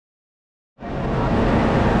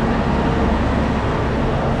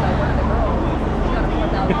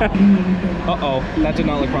Uh-oh, that did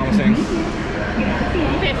not look promising. 50.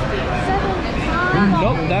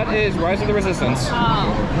 Nope, that is Rise of the Resistance. Oh.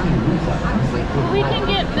 We can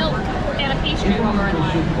get milk and a pastry while we're in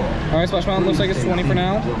line. Alright, Splash Mountain looks like it's 20 for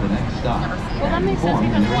now. Well, that makes sense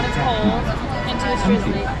because one, it's cold, and two, it's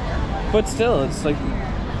drizzly. But still, it's like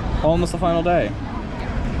almost the final day.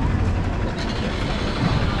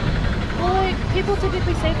 Well, like, people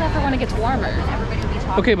typically save that for when it gets warmer.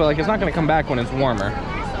 Okay, but like it's not gonna come back when it's warmer.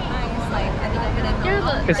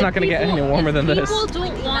 It's not gonna get any warmer than this. People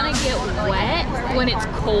don't want to get wet when it's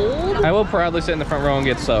cold. I will proudly sit in the front row and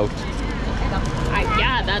get soaked.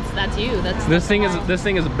 Yeah, that's you. This thing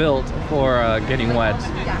is built for getting wet.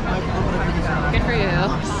 Good for you.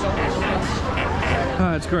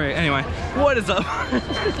 That's great. Anyway, what is up?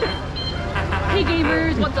 Hey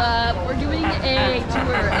gamers, what's up? We're doing a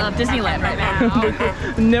tour of Disneyland right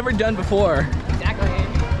now. Never done before. Exactly.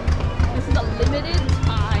 This is a limited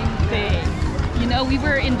time thing. You know, we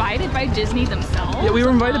were invited by Disney themselves. Yeah, we were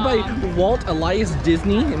invited by Walt Elias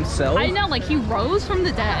Disney himself. I know, like he rose from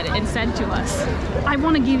the dead and said to us, I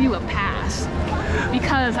want to give you a pass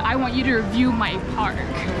because I want you to review my park.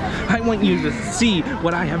 I want you to see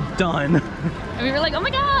what I have done. And we were like, oh my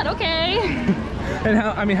god, okay. And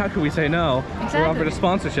how could we say no? Exactly. We're offered a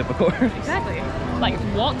sponsorship, of course. Exactly. Like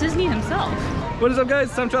Walt Disney himself. What is up,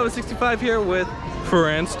 guys? Time Travel 65 here with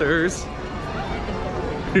Fransters.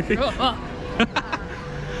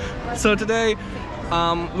 So today,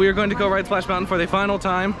 we are going to go ride Splash Mountain for the final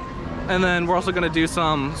time. And then we're also going to do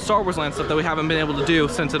some Star Wars Land stuff that we haven't been able to do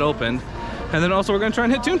since it opened. And then also we're going to try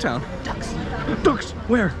and hit Toontown. Ducks. Ducks!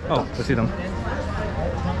 Where? Oh, I see them.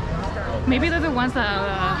 Maybe they're the ones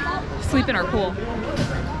that sleep in our pool.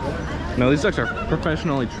 No, these ducks are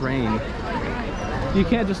professionally trained. You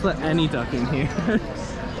can't just let any duck in here.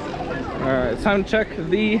 Alright, it's time to check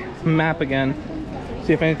the map again.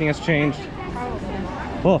 See if anything has changed.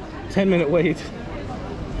 Oh, 10-minute wait.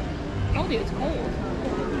 Oh dude, it's cold.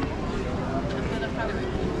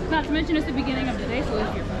 Not to mention it's the beginning of the day, so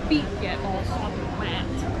if your feet get all sopping wet.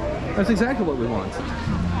 That's exactly what we want.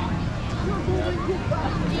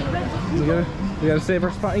 We gotta save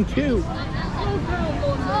our spot in queue.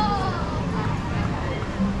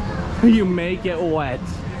 You may get wet.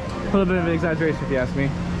 A little bit of an exaggeration if you ask me.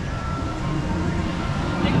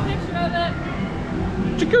 Take a picture of it.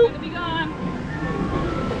 Chicoo! It's gonna be gone.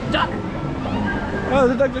 Duck! Oh,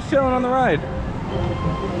 the duck just chilling on the ride.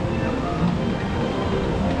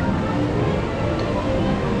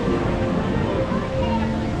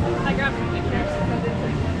 I grabbed some pictures.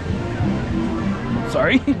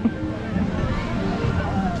 Sorry.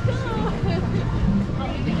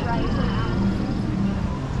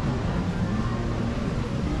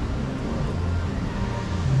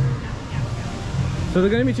 So they're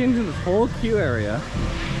going to be changing this whole queue area.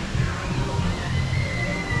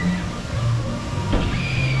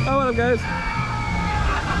 Oh, what up, guys?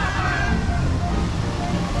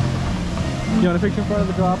 You want a picture in front of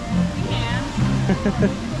the drop? We can.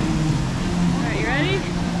 Alright, you ready?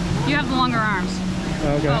 You have the longer arms.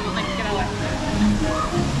 Oh, okay. Oh, but like, get out of the way.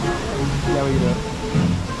 Yeah, we can do it.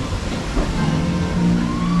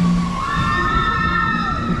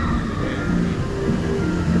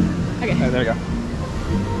 Okay. Alright, there we go.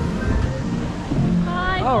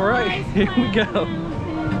 Bye. All right, here we go.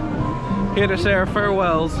 Here to say our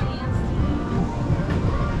farewells.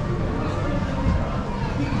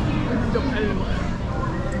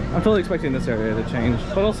 I'm totally expecting this area to change,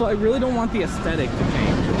 but also I really don't want the aesthetic to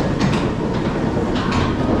change.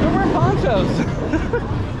 We're wearing ponchos.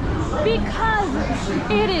 Because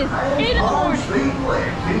it is 8 in the morning.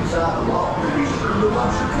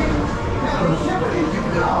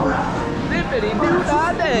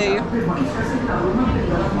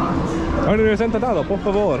 Por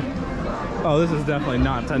favor. Oh, this is definitely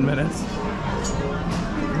not 10 minutes.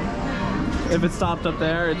 If it stopped up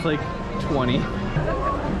there, it's like 20.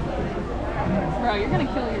 Bro, you're gonna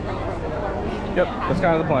kill your GoPro before we even Yep, that's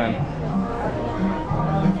kind of the plan.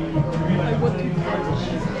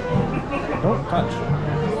 Don't touch.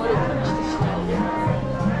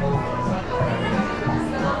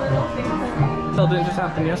 Well, it didn't just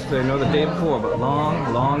happen yesterday, nor the day before, but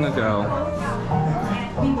long, long ago.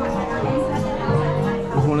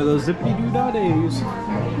 It was one of those zippity-doo-dah days.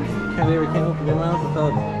 Can't ever came up with your mouth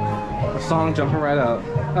without a song jumping right out.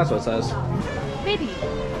 That's what it says. Baby.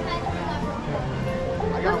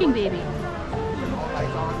 Working baby.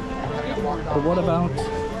 But what about...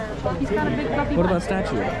 He's got a big fluffy What butt. about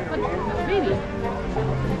statue? What? Baby.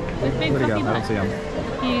 This big Where'd he go? fluffy I don't see him.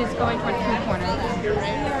 He's going towards the food corner.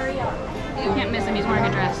 You can't miss him, he's wearing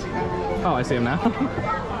a dress. Oh, I see him now.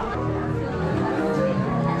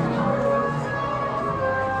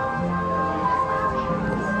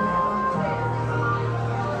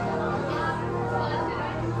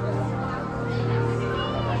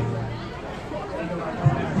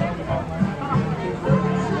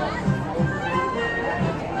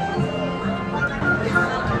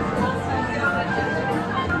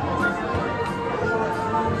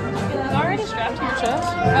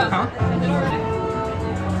 pass? Oh, Huh? is it already?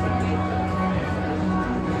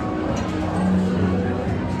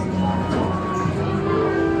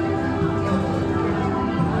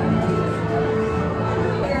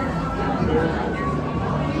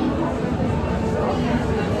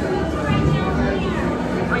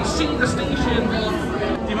 I see the station.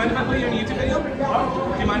 Do you mind if I play you on YouTube video? Do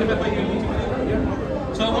you mind if I play you on YouTube video?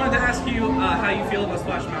 Yeah. So I wanted to ask you how you feel about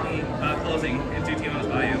Splash Mountain closing in Toontown's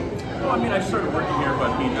Bayou. Well, I mean, I started working here, but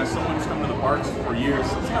I mean, as someone who's come to the parks for years,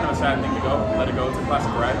 it's kind of a sad thing to go. Let it go. It's a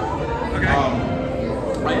classic ride. Okay.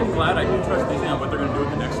 I am glad. I do trust Disney on what they're going to do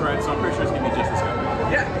with the next ride, so I'm pretty sure it's going to be just as good.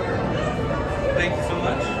 Yeah. Thank you so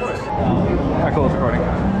much. Of course. Alright, cool, it's recording.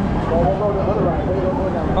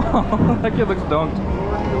 Oh, that kid looks dunked.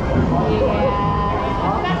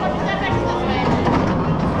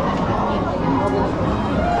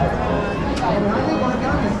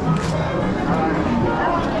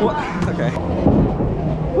 What? Okay.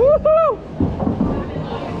 Woohoo!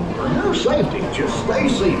 For your safety, just stay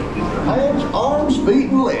seated. Keep your hands, arms, feet,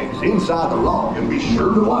 and legs inside the log, and be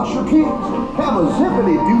sure to watch your kids. Have a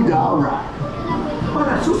zippity-doo-dah ride.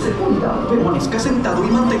 Para su seguridad, permanezca sentado y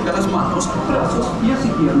mantenga las manos, brazos, pies y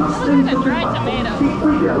piernas dentro del barco y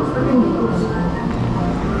cuide a los pequeñitos.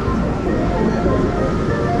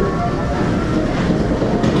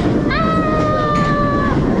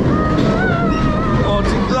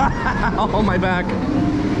 Oh, my back.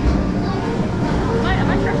 What? Am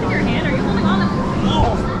I crushing your hand? Are you holding on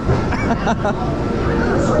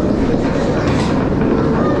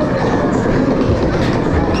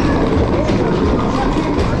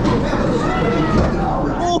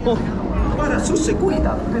Oh. Para su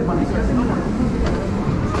seguridad, permanezca sentado.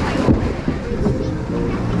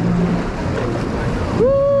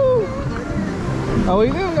 Woo! Oh, what do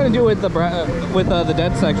you think I'm gonna do with the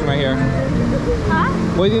dead section right here? Huh?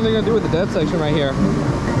 What do you think they're gonna do with the dead section right here?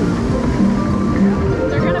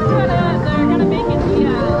 They're gonna make it the,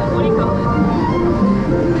 what do you call it?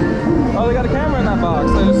 Oh, they got a camera in that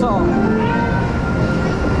box. I just saw.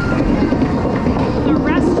 The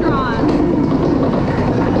restaurant.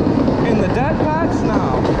 In the dead patch?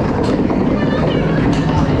 No.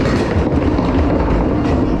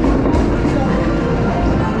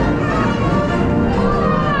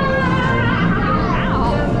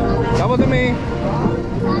 That wasn't me.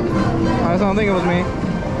 I don't think it was me.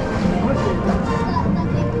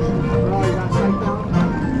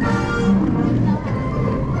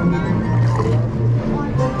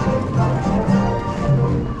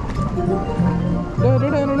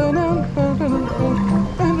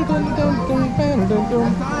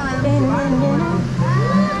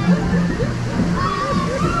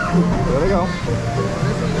 There they go.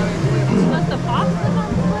 Was the fox live on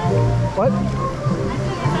the cliff? What?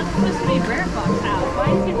 That's supposed to be Rare Fox house. Why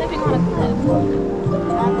is he living on a cliff?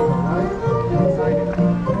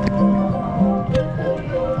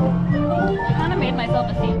 I kind of made myself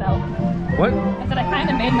a seatbelt. What? I said I kind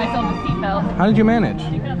of made myself a seatbelt. How did you manage?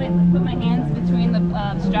 Because I put my hands between the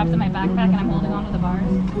straps of my backpack and I'm holding onto the bars.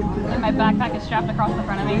 And my backpack is strapped across the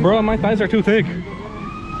front of me. Bro, my thighs are too thick.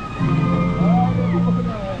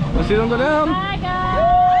 Let's see them go down. Bye guys!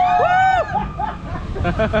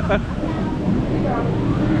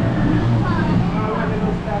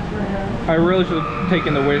 I really should have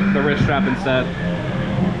taken the wrist strap instead.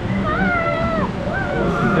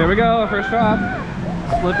 There we go, first drop.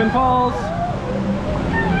 Slip and falls.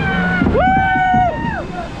 Woo!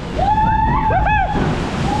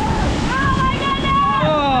 Oh my goodness!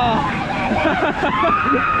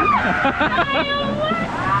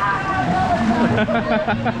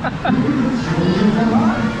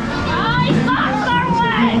 Oh, his socks are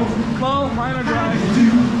wet! Well, mine are dry.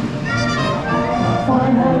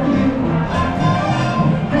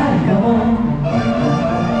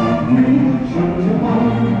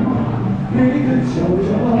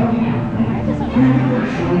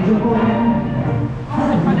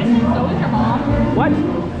 Are they saying so is your mom? What? It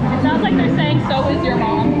sounds like they're saying so is your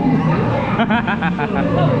mom.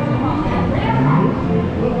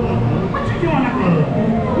 What you doing up there?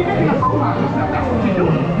 You're making a whole lot of stuff. That's what you're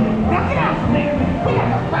doing. Now get out from there. We got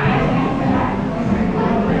to find.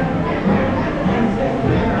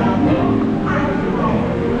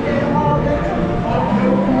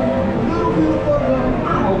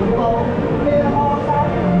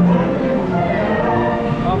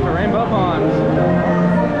 Off to Rainbow Ponds.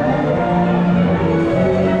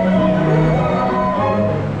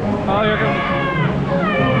 Oh, here it comes.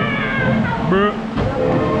 Bruh.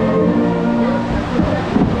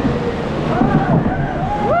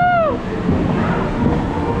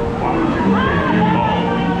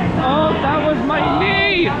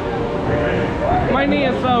 knee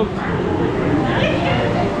is soaked.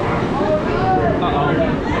 Uh-oh.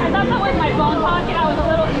 I thought that was my phone pocket. I was a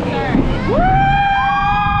little concerned.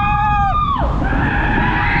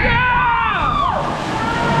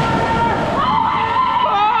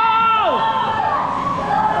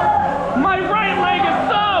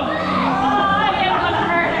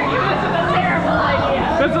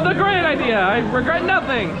 This is a great idea. I regret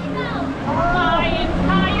nothing. My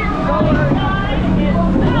entire right side is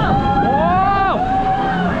soaked. Whoa!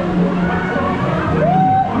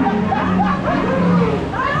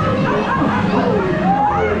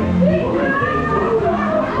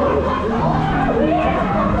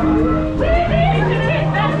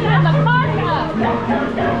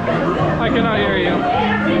 I cannot hear you.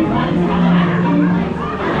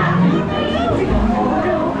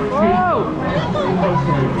 Whoa!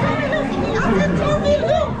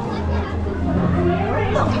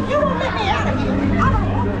 Look, if you don't let me out of here, I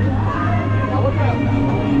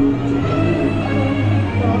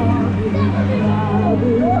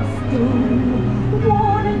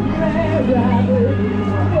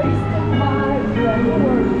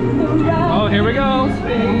Oh, here we go.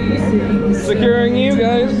 Securing you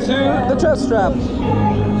guys to the chest strap.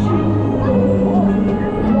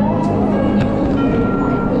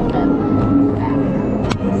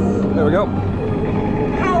 There we go.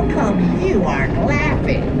 How come you aren't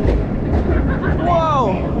laughing?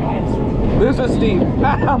 Whoa! This is steep.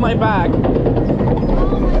 Ow, my back.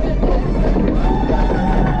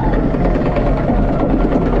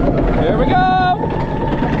 Here we go!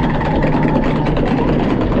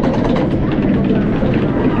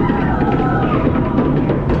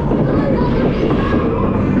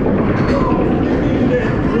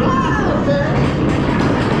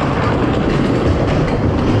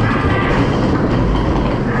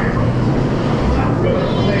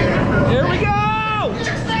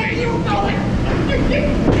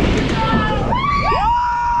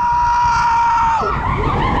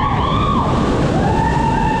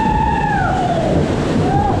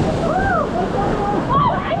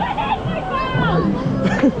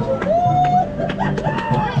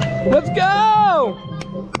 Let's go!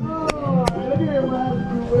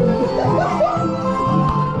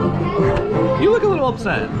 You look a little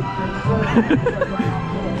upset.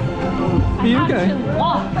 Are you okay? I should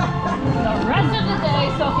walk the rest of the day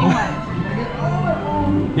soaking wet.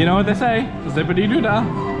 You know what they say? Zippity doo dah,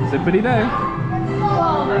 zippity day.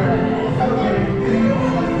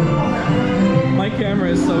 My camera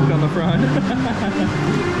is soaked on the front.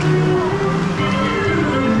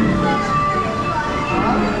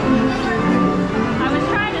 I was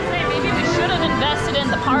trying to say maybe we should have invested in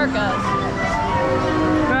the parkas.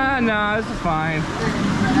 Nah, this is fine.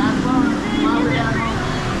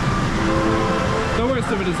 The worst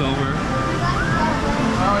of it is over.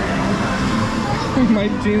 My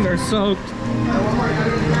jeans are soaked. Do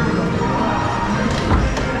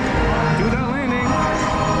that landing.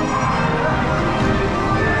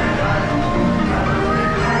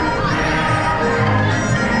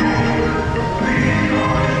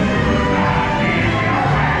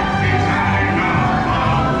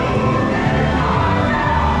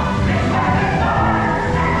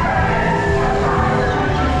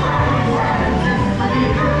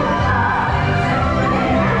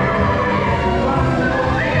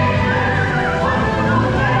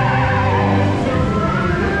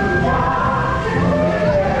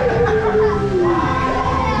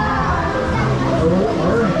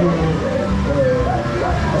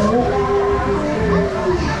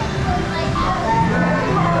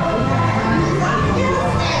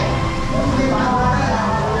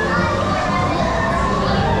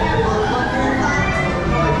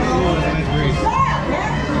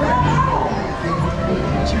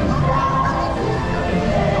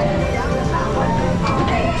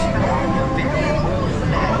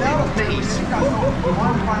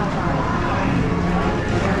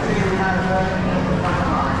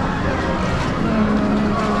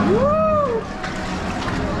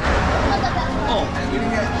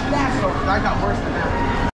 I got worse than that.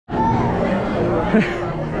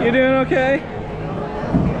 You doing okay?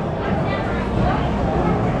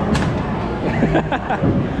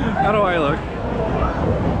 How do I look?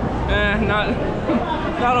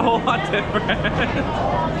 Not a whole lot different.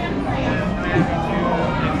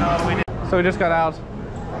 So we just got out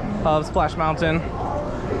of Splash Mountain.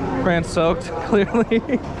 Ran soaked, clearly.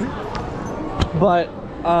 But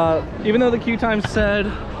even though the queue time said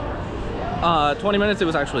 20 minutes, it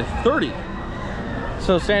was actually 30.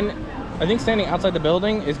 So I think standing outside the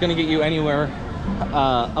building is going to get you anywhere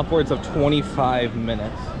upwards of 25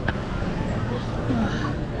 minutes.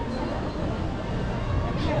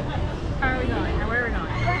 How are we going? Where are we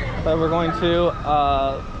But we're going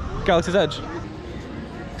to Galaxy's Edge.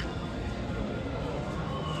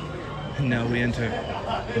 And now we enter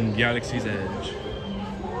in Galaxy's Edge.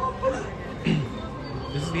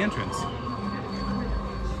 This is the entrance.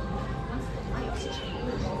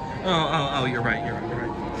 Oh, you're right.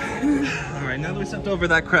 All right, now that we stepped over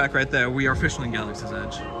that crack right there, we are officially in Galaxy's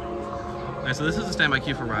Edge. All right, so this is the standby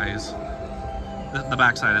queue for Rise. The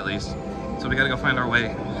backside, at least. So we gotta go find our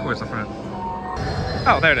way towards the front.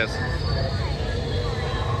 Oh, there it is.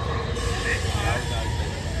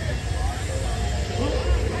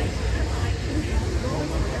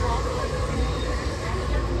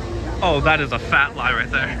 Oh, that is a fat lie right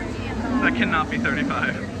there. That cannot be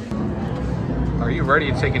 35. Are you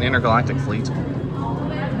ready to take an intergalactic fleet?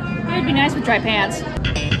 It'd be nice with dry pants.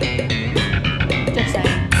 Just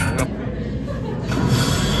saying.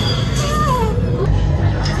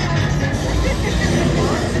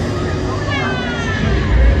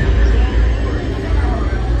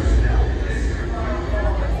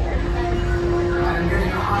 I'm getting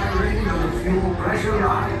a high rating on the fuel pressure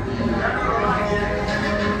line.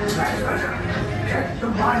 That's better. Check the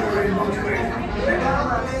binary motivator.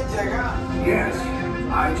 Yes,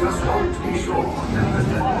 I just want to be sure.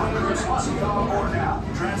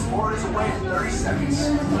 Transport is away in 30 seconds.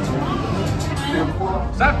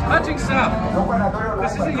 Stop touching stuff!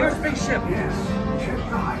 This isn't your spaceship! Yes. Check the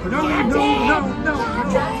hyper. No!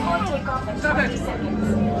 Transport takeoff in Stop 20 it. seconds.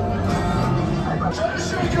 Try to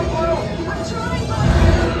shake your blow. I'm trying.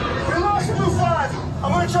 We lost you, 5.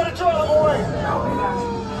 I'm gonna try to draw them away. Copy that.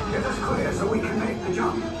 Get us clear so we can make the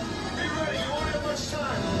jump. Be ready. You won't have much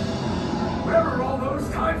time. Where are all those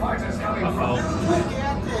TIE fighters coming from? Uh-oh. Quick, get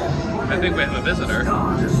out there. I think we have a visitor.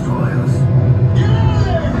 Star Destroyers. Get out of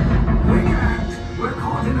there. We can't. We're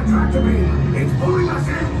caught in a tractor beam. It's pulling us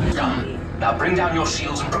in. Done. Now bring down your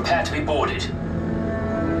shields and prepare to be boarded.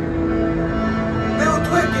 Bill,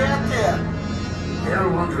 quick, get out there. They'll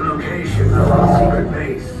want the location of our secret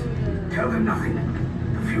base. Tell them nothing.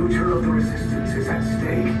 The future of the Resistance is at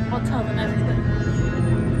stake. I'll tell them everything.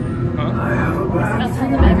 I have a bad I'll tell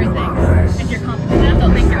them everything. If you're confident enough,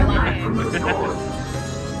 they'll think you're lying. from the source.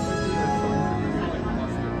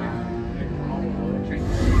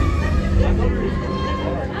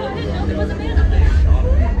 Oh, I didn't know there was a man up there.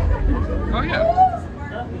 Oh yeah.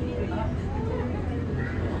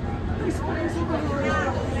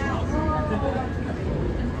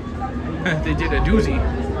 They did a doozy.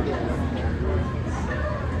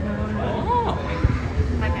 Oh.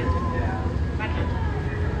 My captain. My captain.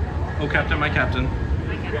 Oh, Captain, my captain.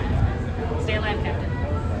 My captain. Stay alive, captain.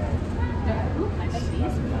 Ooh, can I touch these? I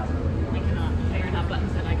cannot. They are not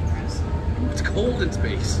buttons that I can press. It's cold in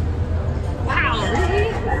space. Wow, really?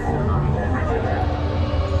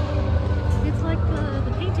 It's like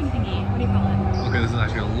the painting thingy. What do you call it? Okay, this is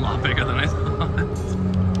actually a lot bigger than I thought.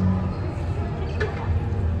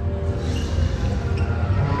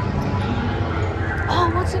 Oh,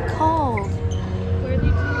 what's it called? Where they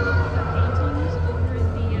do the paintings over the,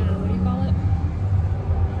 what do you call it?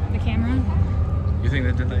 The camera? You think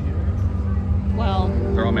they did that here? Well,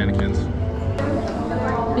 They're all mannequins.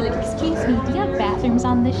 be like, excuse me, do you have bathrooms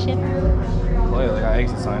on this ship? Clearly, they got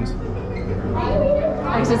exit signs.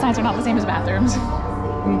 Exit signs are not the same as bathrooms.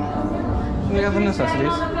 They got the necessities.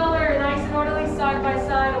 Nice and orderly, side by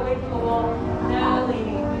side, away from the wall. No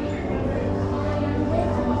leaning.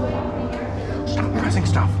 Stop pressing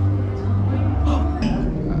stuff.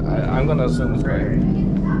 I'm gonna assume it's great.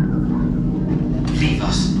 Leave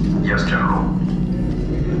us. Yes, General.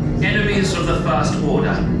 Enemies of the First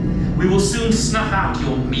Order. We will soon snuff out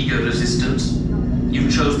your meager resistance. You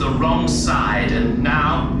chose the wrong side, and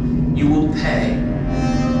now you will pay.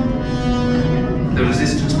 The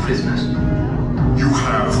Resistance prisoners. You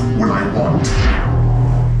have what I want.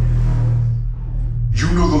 You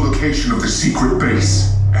know the location of the secret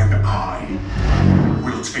base, and I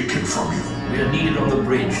will take it from you. We are needed on the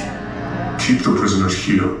bridge. Keep the prisoners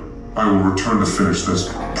here. I will return to finish this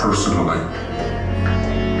personally.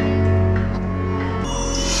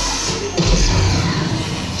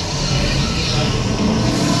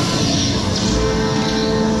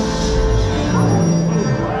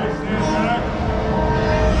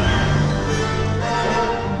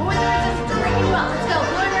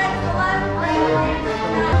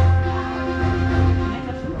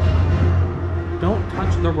 Don't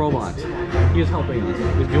touch the robot. He is helping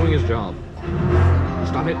us. He's doing his job.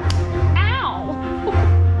 Stop it. Ow!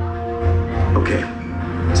 Okay,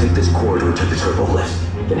 take this corridor to the turbo lift,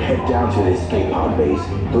 then head down to the escape pod base.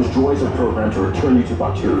 Those droids are programmed to return you to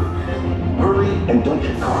Batuu. Hurry and don't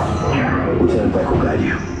get caught. Lieutenant Beck will guide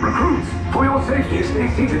you. Recruits, for your safety, stay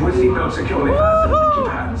seated with seatbelts securely fastened. Keep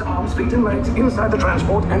hands, arms, feet and legs inside the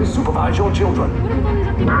transport and supervise your children. They're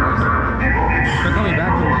coming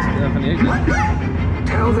back from the exit.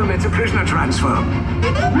 Tell them it's a prisoner transfer.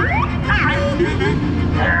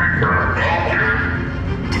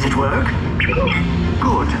 Did it work?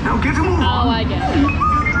 Good. Now get a move on. Oh, I get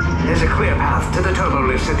it. There's a clear path to the turbo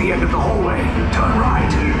lifts at the end of the hallway. Turn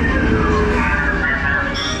right.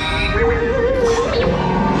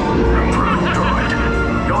 Approved, droid.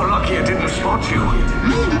 You're lucky it didn't spot you.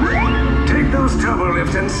 Take those turbo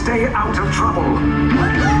lifts and stay out of trouble.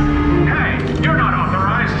 Hey, you're not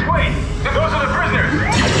authorized. Wait, those are the prisoners.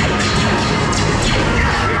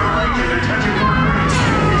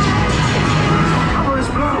 Cover is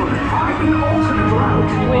blown. Find an alternate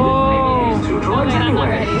route. These two droids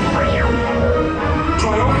anyway.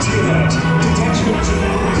 Priority alert. Detachment to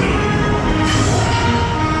Mountain.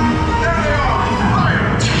 There they are! Fire!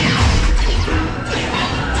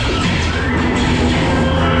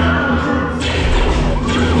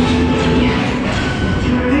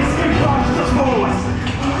 The escape pod just follow us.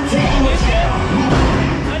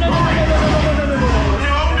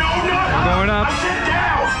 No, Going up. I said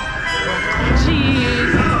down.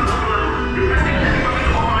 Jeez.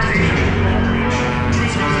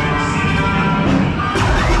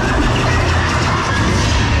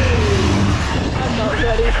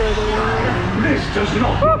 This does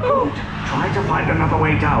not look good. Try to find another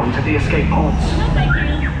way down to the escape pods.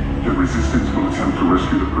 The resistance will attempt to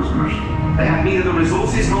rescue the prisoners. They have neither the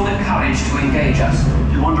resources nor the courage to engage us.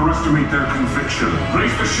 You underestimate their conviction.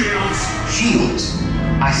 Raise the shields! Shields?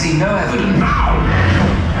 I see no evidence. Now!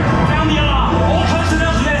 Sound the alarm. All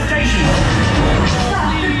personnel to their stations.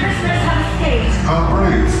 Stop. The prisoners have escaped. How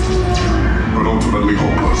brave, but ultimately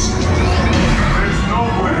hopeless. There's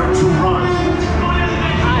nowhere to run.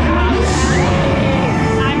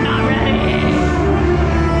 I'm not ready.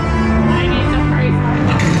 I need to pray for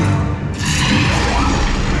it.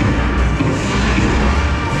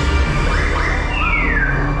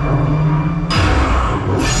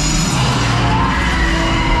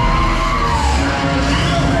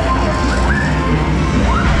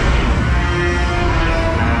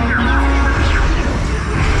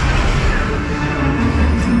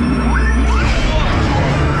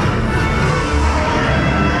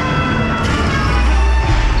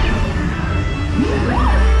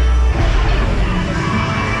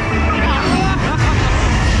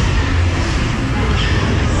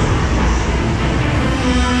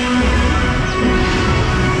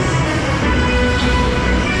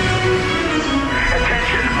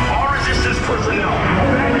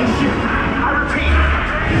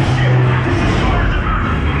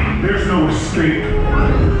 There's no escape.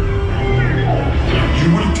 You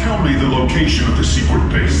will tell me the location of the secret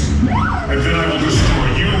base, and then I will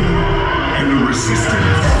destroy you and the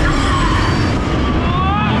resistance.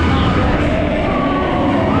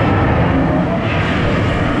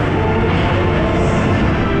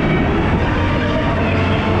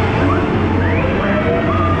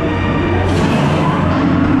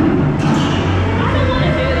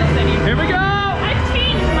 Here we go! I've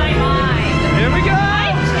changed my mind. Here we go!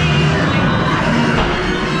 I've changed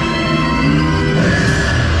my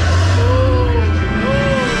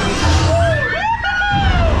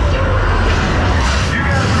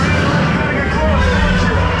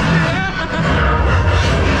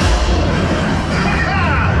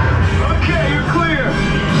Okay, you're clear.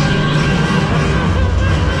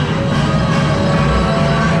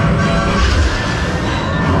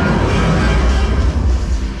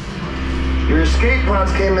 Your escape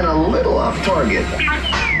pods came in a little off target.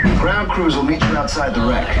 Ground crews will meet you outside the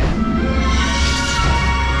wreck.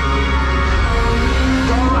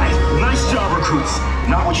 All right, nice job, recruits.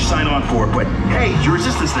 Not what you signed on for, but hey, you're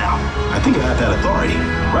resistance now. I think I have that authority.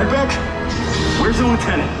 Right, Beck? Where's the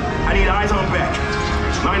lieutenant? I need eyes on Beck.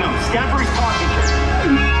 I know, Scaffery's talking.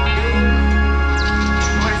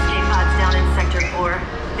 More escape pods down in Sector 4.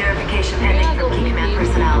 Verification pending from Key Command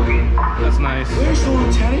personnel. That's nice. Where's the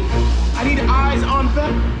lieutenant? I need eyes on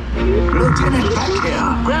Beck. Lieutenant Beck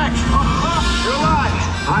here. Beck! You're alive!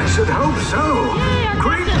 I should hope so.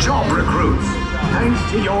 Great job, recruits. Thanks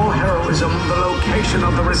to your heroism, the location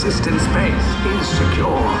of the resistance base is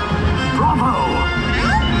secure. Bravo!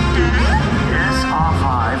 Yes,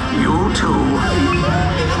 R5, you too.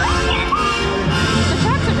 The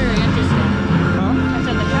tracks are very interesting. Huh? I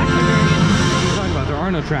said the tracks are very interesting. What are you talking about? There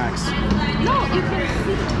are no tracks. No, you can.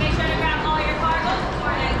 Make sure to grab all your cargo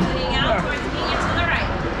before exiting out towards the end to the right.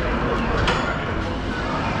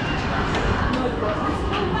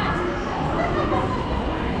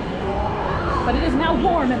 But it is now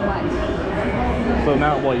warm and wet. So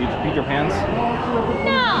now what, you just beat your pants?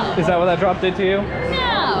 No! Is that what that drop did to you?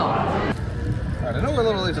 No! Alright, I know we're a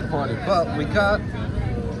little late to the party, but we got,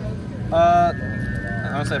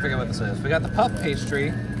 honestly I forget what this is. We got the puff pastry,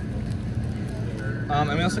 and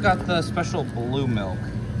we also got the special blue milk.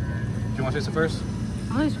 Do you want to taste it first?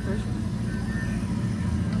 I'll taste it first.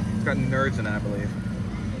 It's got nerds in it, I believe.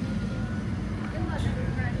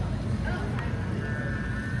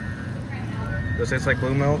 Does it taste like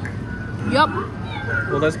blue milk? Yep.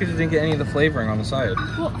 Well, that's because you didn't get any of the flavoring on the side.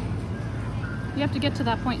 Well, you have to get to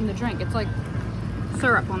that point in the drink. It's like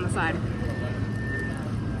syrup on the side.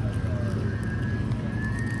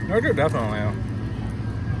 Nerds are definitely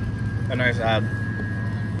a nice add.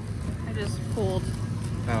 I just pulled.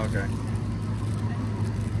 Oh, okay.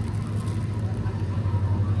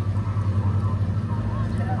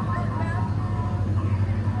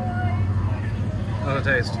 How's it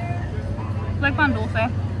taste? Like pan dulce.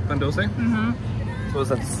 Pan dulce? Mm-hmm. So is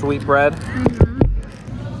that sweet bread? Mm-hmm.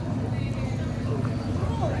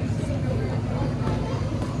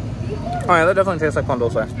 Oh yeah, that definitely tastes like pan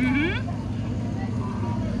dulce. Mm-hmm.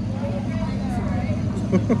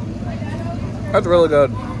 That's really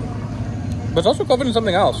good. But it's also covered in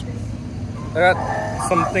something else. I got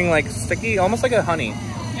something like sticky, almost like a honey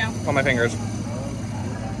on my fingers.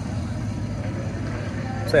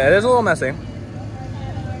 So yeah, it is a little messy.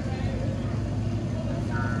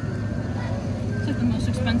 It's like the most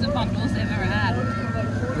expensive pan dulce I've ever had.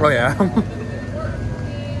 Oh yeah.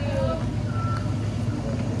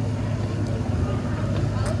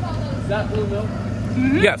 Is that blue milk?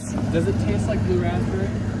 Mm-hmm. Yes. Does it taste like blue raspberry?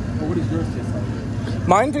 Or what does yours taste like?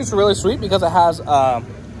 Mine tastes really sweet because it has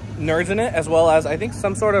nerds in it, as well as I think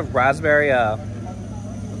some sort of raspberry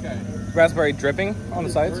raspberry dripping on the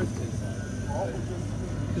sides.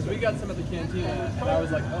 Because we got some at the cantina, and I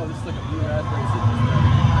was like, oh, this is like a blue raspberry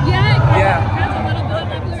citrus. Yeah. Yeah. It has a little bit of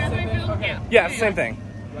that blue raspberry milk. Okay. Yeah, same thing.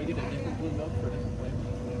 Do I get a different blue milk for a different flavor?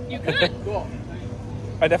 You could. Cool.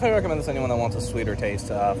 I definitely recommend this to anyone that wants a sweeter taste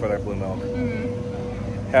for their blue milk.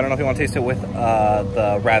 Mm-hmm. I don't know if you want to taste it with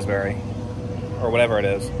the raspberry or whatever it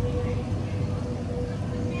is.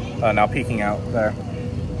 Now peeking out there.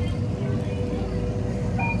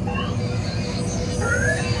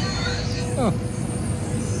 Oh.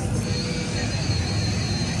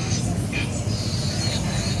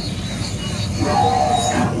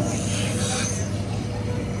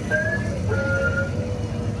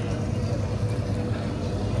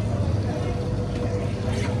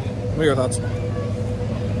 What are your thoughts?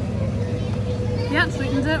 Yeah, it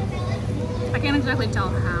sweetens it. I can't exactly tell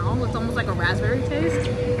how. It's almost like a raspberry taste.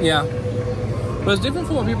 Yeah. But it's different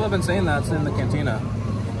from what people have been saying that's in the cantina.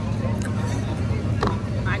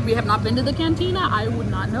 We have not been to the cantina. I would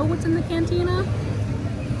not know what's in the cantina.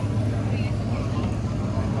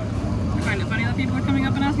 I find it funny that people are coming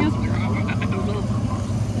up and asking us. I don't know.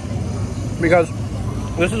 Because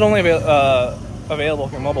this is only available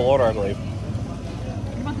for mobile order, I believe.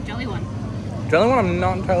 What about the jelly one? Jelly one, I'm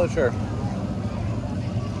not entirely sure.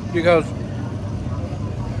 Because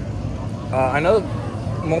I know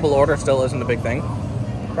mobile order still isn't a big thing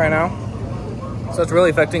right now. So it's really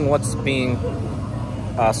affecting what's being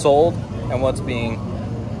sold and what's being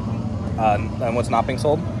and what's not being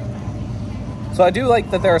sold. So I do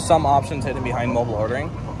like that there are some options hidden behind mobile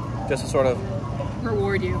ordering, just to sort of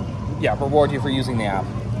reward you. Yeah, reward you for using the app.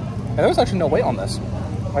 And there was actually no wait on this.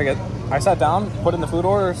 Like I sat down, put in the food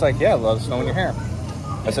order. It's like, yeah, let us know when you're here.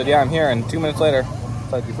 I said, yeah, I'm here, and 2 minutes later,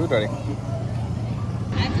 it's like your food ready.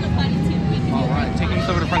 All right, taking us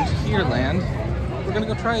over to Frontierland. We're gonna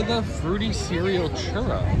go try the fruity cereal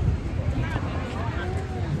churro.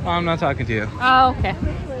 Oh, I'm not talking to you. Oh, okay.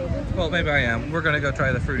 Well, maybe I am. We're gonna go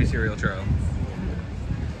try the fruity cereal churro.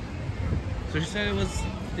 So she said it was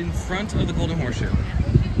in front of the Golden Horseshoe.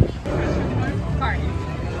 Cart.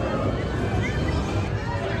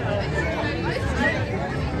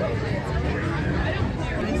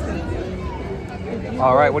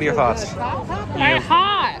 All right, what are your thoughts? It's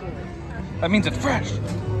hot. That means it's fresh.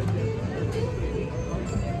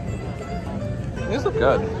 These look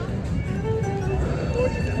good.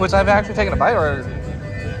 Which I've actually taken a bite, or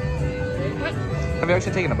have you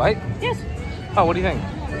actually taken a bite? Yes. Oh, what do you think?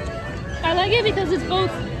 I like it because it's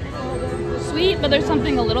both sweet, but there's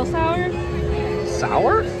something a little sour.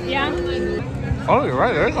 Sour? Yeah. Oh, you're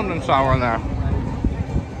right. There's something sour in there.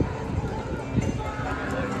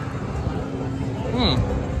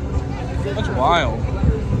 That's wild.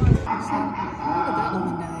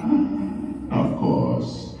 Of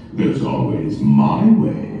course, there's always my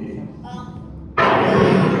way.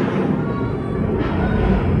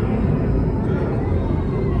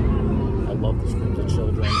 I love the screams of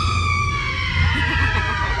children.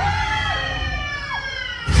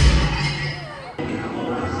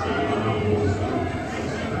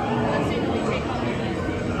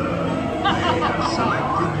 have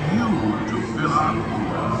selected you to fill our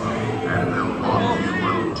pool, and they'll follow you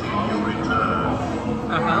until you return.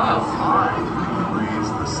 Now, 5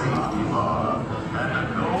 raise the safety bar, and the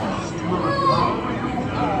ghost will accompany you.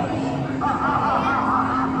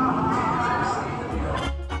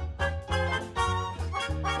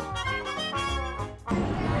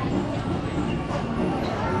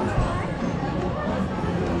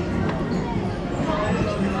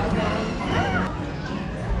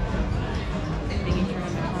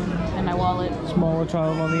 And my wallet. Smaller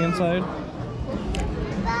child on the inside.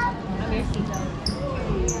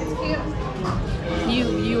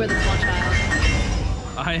 You are the small child.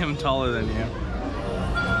 I am taller than you.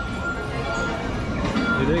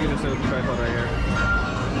 You're taking this out of the tripod right here.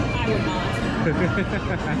 I would not.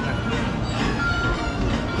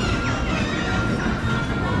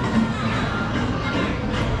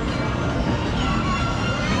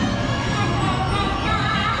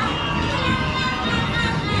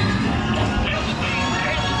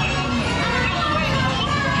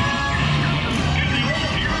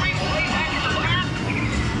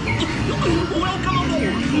 Welcome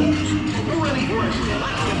aboard, folks. We're ready for a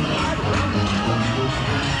relaxing ride around the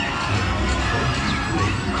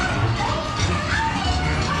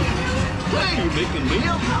Hey, making me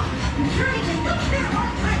up?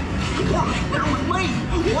 Come on, bear with me.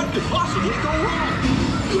 What could possibly go wrong?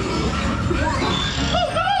 Oh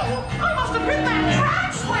no! I must have hit that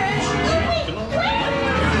track switch!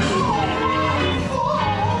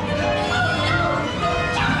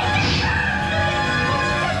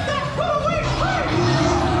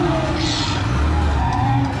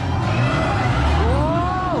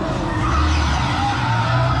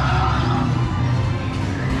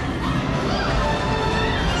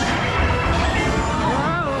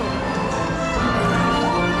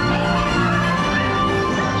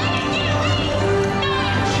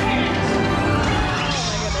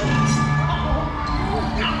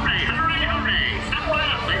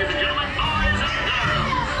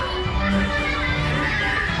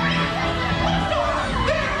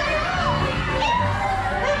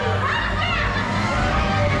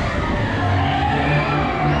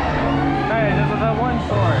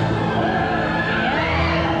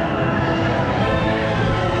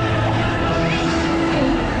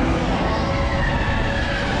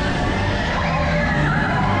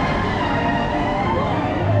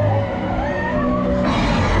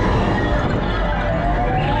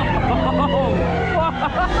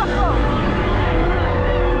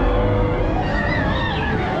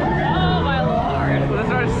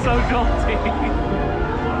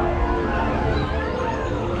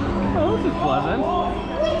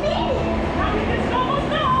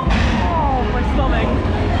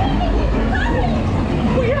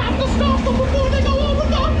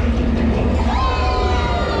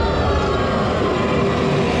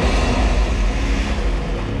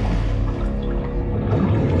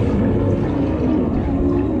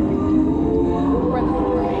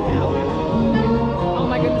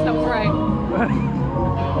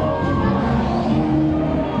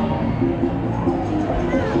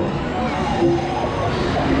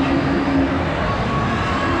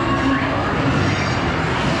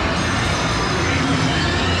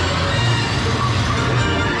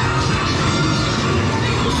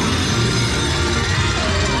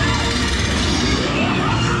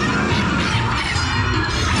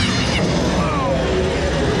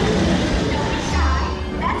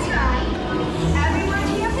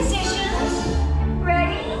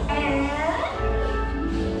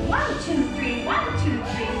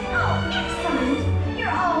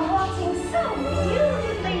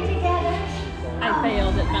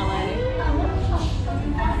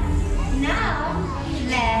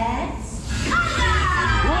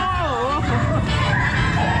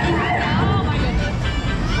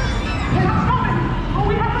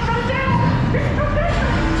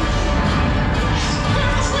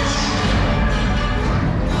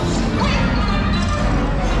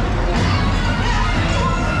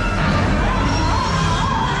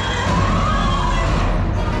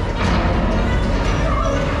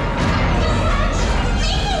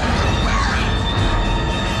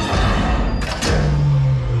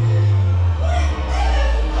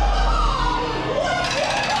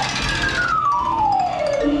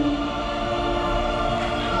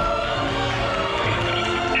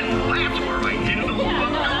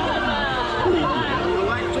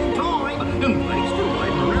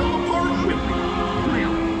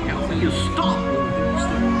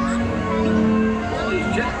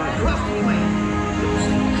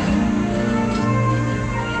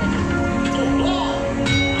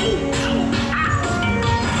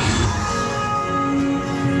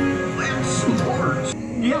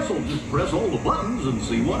 mountains and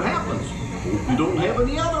see what happens. Hope you don't have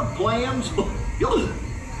any other plans.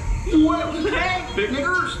 Well, heck,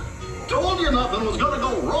 picnickers. Told you nothing was gonna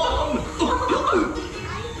go wrong.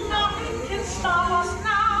 Nothing can stop us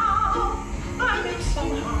now. I think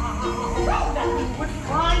somehow that we would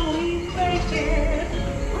finally make it.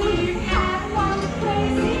 We had one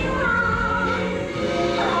crazy ride.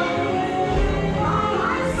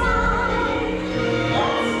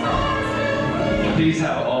 Please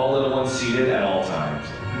have all little ones seated at all times.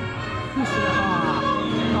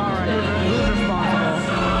 Alright, who's responsible?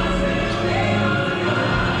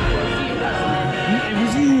 It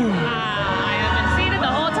was you! I have been seated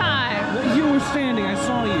the whole time. You were standing, I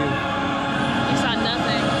saw you. You saw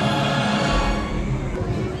nothing.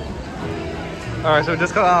 Alright, so we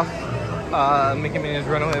just got off Mickey Minnie's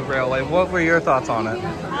Runaway Railway. What were your thoughts on it?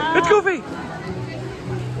 It's Goofy!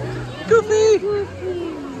 Goofy!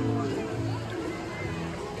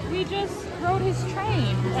 We just rode his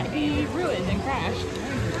train that he ruined and crashed.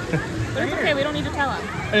 But it's okay, we don't need to tell him.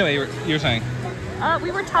 Anyway, you were saying?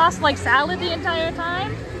 We were tossed like salad the entire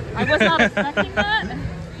time. I was not expecting that.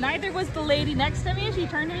 Neither was the lady next to me. She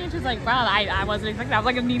turned to me and she was like, wow, I wasn't expecting that. I was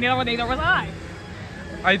like, neither was I.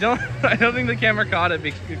 I don't think the camera caught it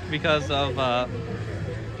because of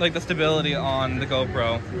like the stability on the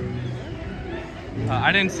GoPro.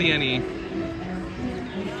 I didn't see any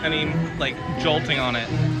like jolting on it,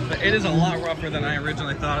 but it is a lot rougher than I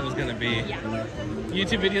originally thought it was going to be. Yeah.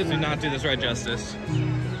 YouTube videos do not do this right justice. I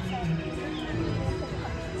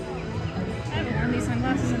haven't worn these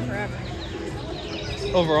sunglasses in forever.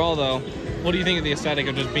 Overall though, what do you think of the aesthetic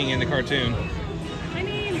of just being in the cartoon? I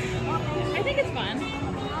mean, I think it's fun.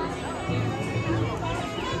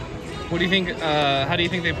 What do you think, how do you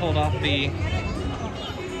think they pulled off the...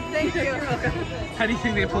 Thank you. How do you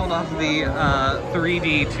think they pulled off the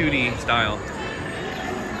 3D, 2D style?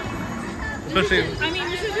 Especially... I mean,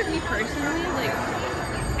 this is just me personally, like,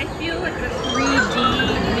 I feel like the 3D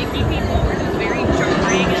Mickey people were just very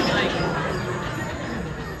jarring and like,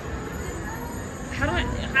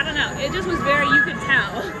 I don't know, it just was very, you could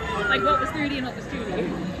tell, like what was 3D and what was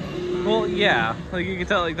 2D. Well, yeah, like you could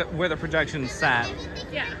tell like where the projection sat.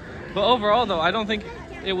 Yeah. But overall though, I don't think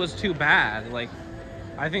it was too bad. Like,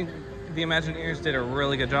 I think the Imagineers did a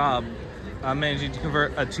really good job managing to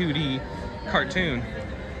convert a 2D cartoon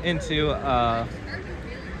into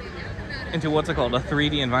what's it called, a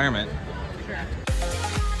 3D environment.